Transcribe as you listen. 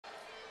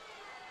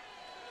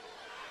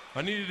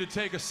I needed to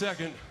take a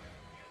second,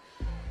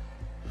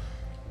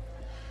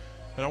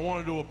 and I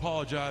wanted to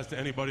apologize to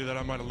anybody that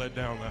I might have let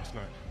down last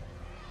night.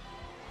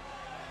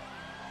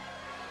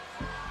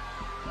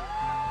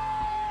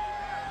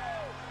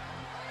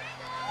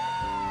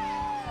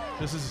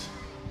 This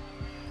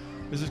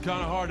is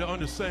kind of hard to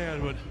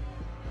understand, but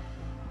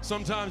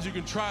sometimes you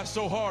can try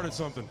so hard at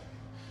something.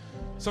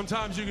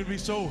 Sometimes you can be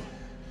so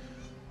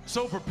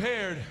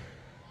prepared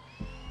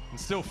and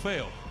still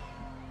fail.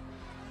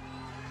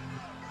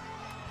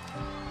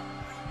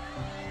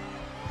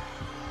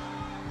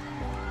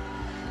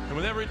 And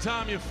with every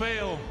time you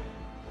fail,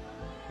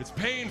 it's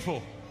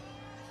painful.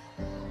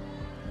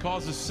 It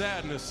causes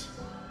sadness.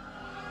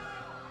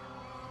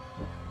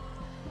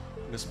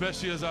 And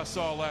especially as I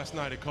saw last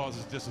night, it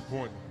causes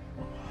disappointment.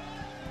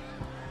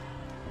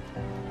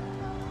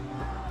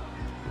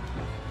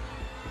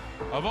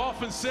 I've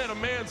often said a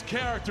man's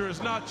character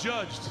is not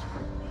judged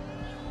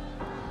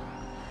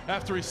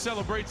after he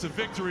celebrates a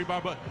victory,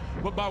 but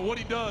by what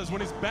he does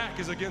when his back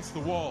is against the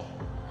wall.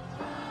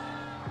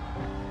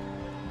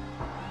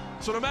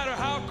 So no matter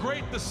how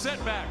great the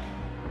setback,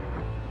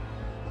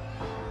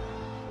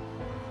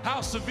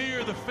 how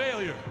severe the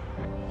failure,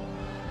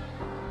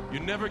 you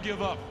never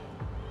give up.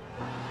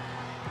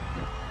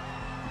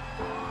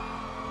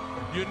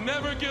 You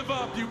never give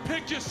up. You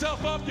pick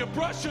yourself up, you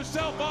brush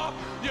yourself off,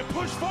 you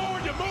push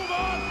forward, you move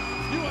on,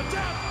 you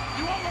adapt,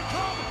 you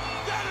overcome.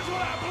 That is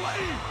what I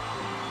believe.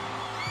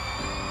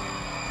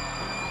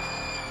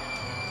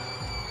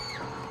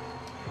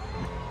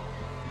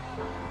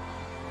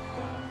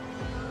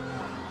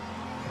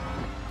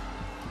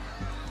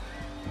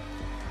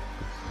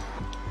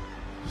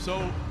 So,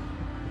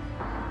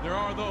 there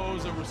are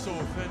those that were so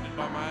offended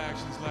by my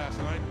actions last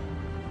night.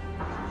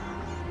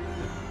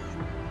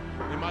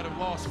 They might have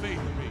lost faith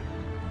in me.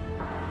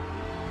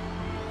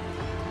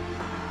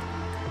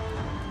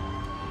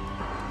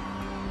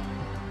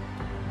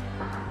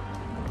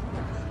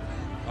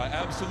 I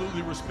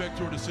absolutely respect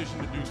your decision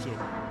to do so.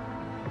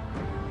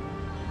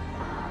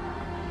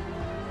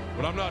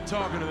 But I'm not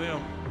talking to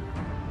them.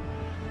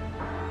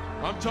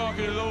 I'm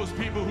talking to those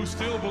people who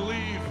still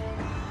believe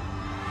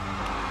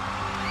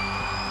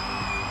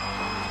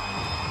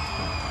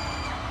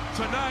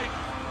tonight.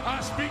 I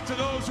speak to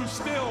those who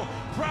still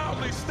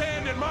proudly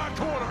stand in my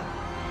corner.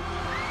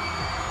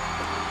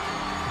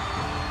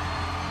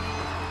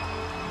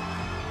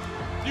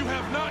 You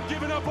have not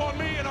given up on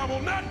me, and I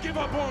will not give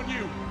up on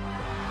you.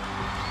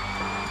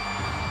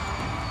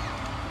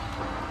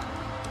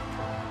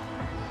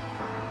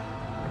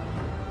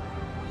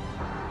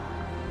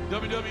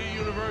 WWE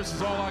Universe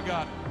is all I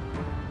got.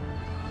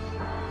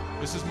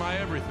 This is my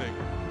everything.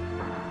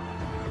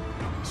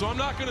 So I'm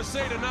not gonna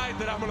say tonight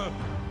that I'm gonna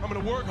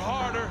work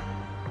harder,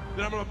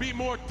 that I'm gonna be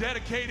more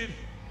dedicated,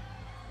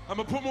 I'm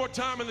gonna put more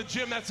time in the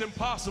gym. That's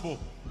impossible.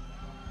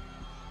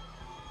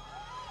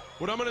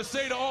 What I'm gonna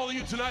say to all of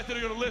you tonight that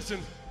are gonna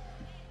listen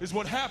is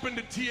what happened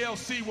to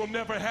TLC will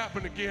never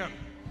happen again.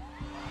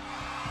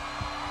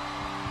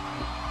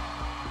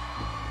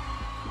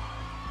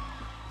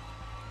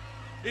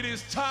 It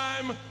is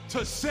time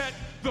to set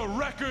the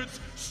records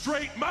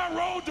straight. My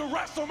road to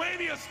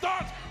WrestleMania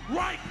starts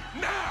right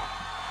now.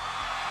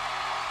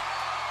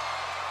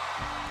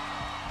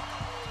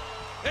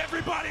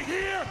 Everybody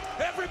here,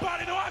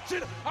 everybody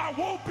watching, I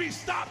won't be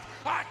stopped.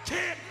 I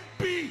can't